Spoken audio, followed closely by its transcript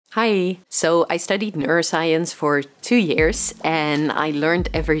Hi. So I studied neuroscience for 2 years and I learned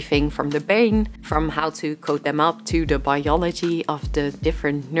everything from the brain, from how to code them up to the biology of the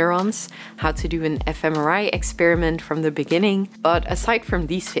different neurons, how to do an fMRI experiment from the beginning. But aside from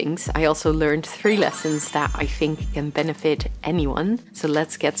these things, I also learned 3 lessons that I think can benefit anyone. So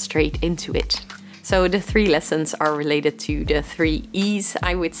let's get straight into it. So the 3 lessons are related to the 3 E's,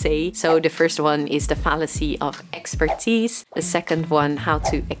 I would say. So the first one is the fallacy of expertise. The second one, how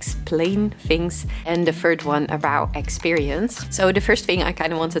to explain things. And the third one about experience. So the first thing I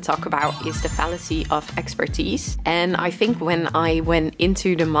kind of want to talk about is the fallacy of expertise. And I think when I went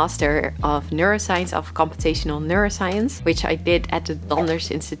into the Master of Neuroscience of Computational Neuroscience, which I did at the Donders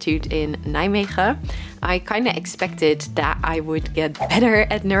Institute in Nijmegen, I kind of expected that I would get better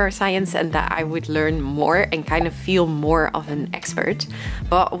at neuroscience and that I would learn more and kind of feel more of an expert.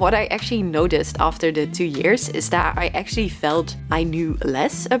 But what I actually noticed after the 2 years is that I actually felt I knew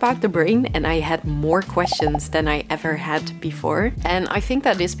less about the brain and I had more questions than I ever had before. And I think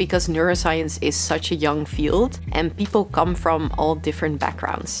that is because neuroscience is such a young field and people come from all different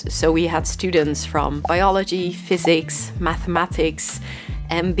backgrounds. So we had students from biology, physics, mathematics,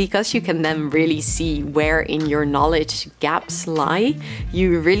 and because you can then really see where in your knowledge gaps lie,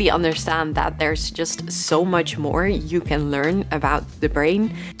 you really understand that there's just so much more you can learn about the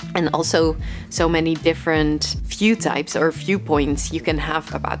brain, and also so many different view types or viewpoints you can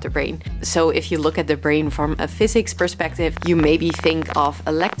have about the brain. So if you look at the brain from a physics perspective, you maybe think of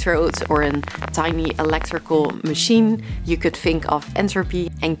electrodes or a tiny electrical machine. You could think of entropy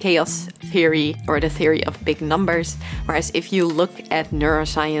and chaos theory or the theory of big numbers. Whereas if you look at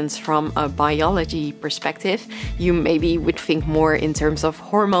neuroscience from a biology perspective, you maybe would think more in terms of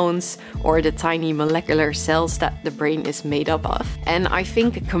hormones or the tiny molecular cells that the brain is made up of. And I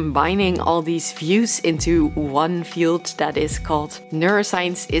think combining all these views into one field that is called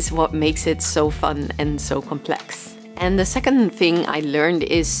neuroscience is what makes it so fun and so complex. And the second thing I learned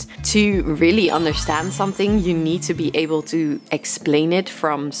is to really understand something, you need to be able to explain it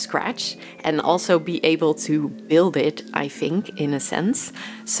from scratch and also be able to build it, I think, in a sense.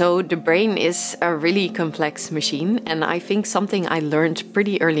 So the brain is a really complex machine, and I think something I learned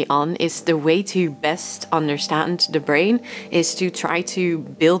pretty early on is the way to best understand the brain is to try to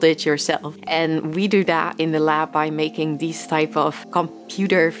build it yourself. And we do that in the lab by making these type of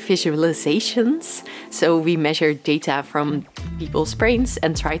computer visualizations. So we measure data from people's brains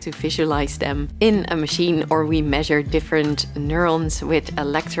and try to visualize them in a machine, or we measure different neurons with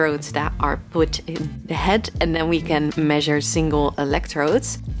electrodes that are put in the head, and then we can measure single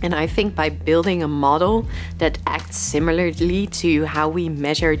electrodes. And I think by building a model that acts similarly to how we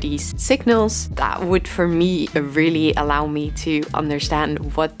measure these signals, that would for me really allow me to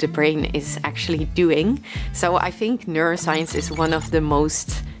understand what the brain is actually doing. So I think neuroscience is one of the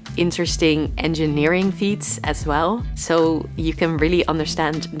most interesting engineering feats as well. So you can really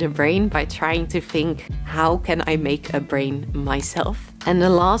understand the brain by trying to think, how can I make a brain myself? And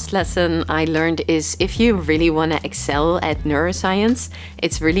the last lesson I learned is if you really want to excel at neuroscience,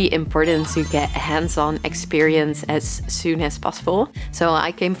 it's really important to get hands-on experience as soon as possible. So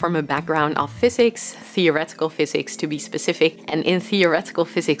I came from a background of physics, theoretical physics to be specific. And in theoretical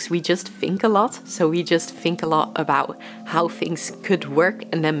physics, we just think a lot. So we just think a lot about how things could work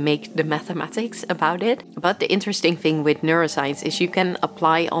and then make the mathematics about it. But the interesting thing with neuroscience is you can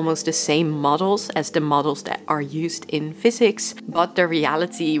apply almost the same models as the models that are used in physics, but the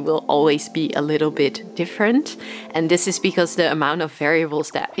reality will always be a little bit different. And this is because the amount of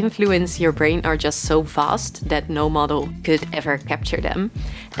variables that influence your brain are just so vast that no model could ever capture them.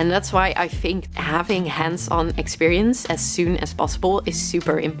 And that's why I think having hands-on experience as soon as possible is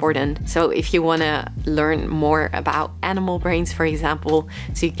super important. So if you want to learn more about animal brains, for example,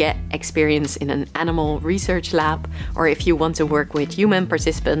 to get experience in an animal research lab, or if you want to work with human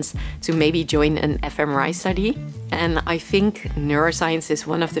participants, to maybe join an fMRI study. And I think neuroscience is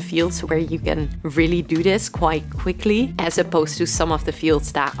one of the fields where you can really do this quite quickly, as opposed to some of the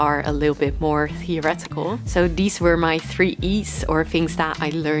fields that are a little bit more theoretical. So these were my 3 E's, or things that I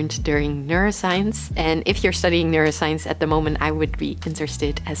learned during neuroscience. And if you're studying neuroscience at the moment, I would be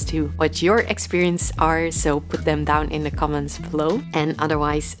interested as to what your experience are. So put them down in the comments below. And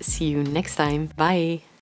otherwise, see you next time. Bye.